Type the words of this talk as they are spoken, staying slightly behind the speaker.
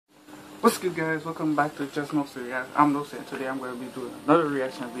What's good, guys? Welcome back to Just No React. I'm Nose, and today I'm going to be doing another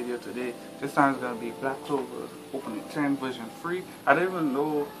reaction video today. This time it's going to be Black Clover Opening 10 version 3. I didn't even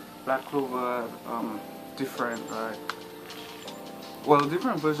know Black Clover had different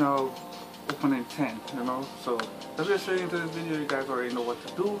version of Opening 10, you know. So let's get straight into this video. You guys already know what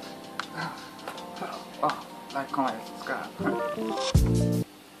to do. Like, comment, and subscribe.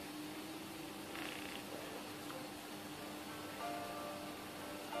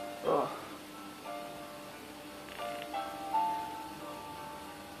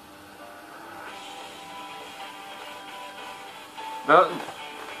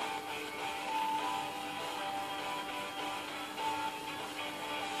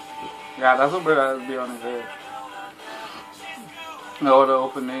 Yeah, that's what better be on his head. All the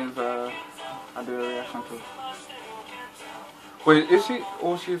openings I did a reaction to. Wait, is she?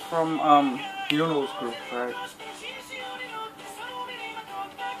 Oh, she's from Yuno's group, right?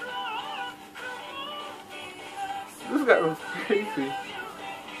 This guy was crazy.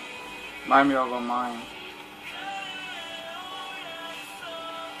 Remind me of a mine.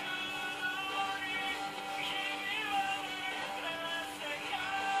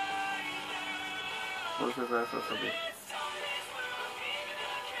 What's this guy supposed to be?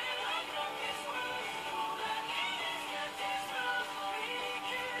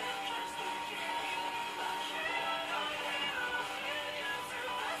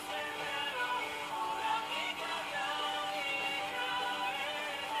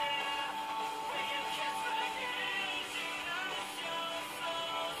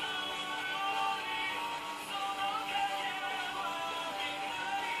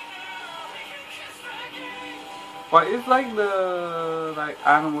 Well, it's like the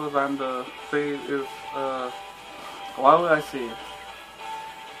animals and the face is why would I say it?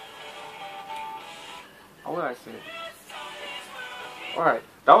 How would I say it? Alright,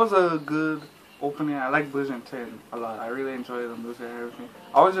 that was a good opening. I like version 10 a lot. I really enjoyed the music and everything.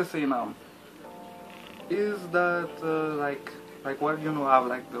 I was just saying is that like what have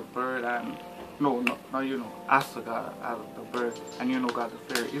like the bird and no Asta got the bird and got the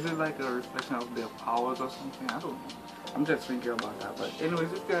fairy. Is it like a reflection of their powers or something? I don't know. I'm just thinking about that. But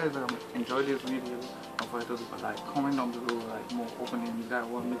anyways, if you guys enjoyed this video, don't forget to leave a like, comment down below like more openings that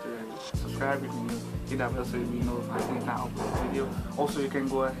want me to subscribe if you're new. Hit that bell so you'll be notified anytime I upload a video. Also, you can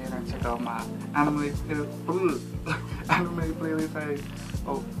go ahead and check out my anime playlist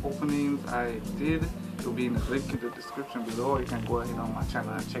of openings I did. It will be in the link in the description below. You can go ahead on my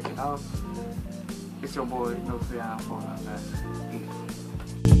channel and check it out. It's your boy, No 3 and I'm falling on that.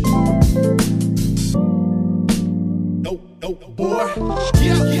 No, boy.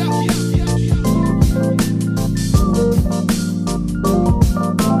 Yeah.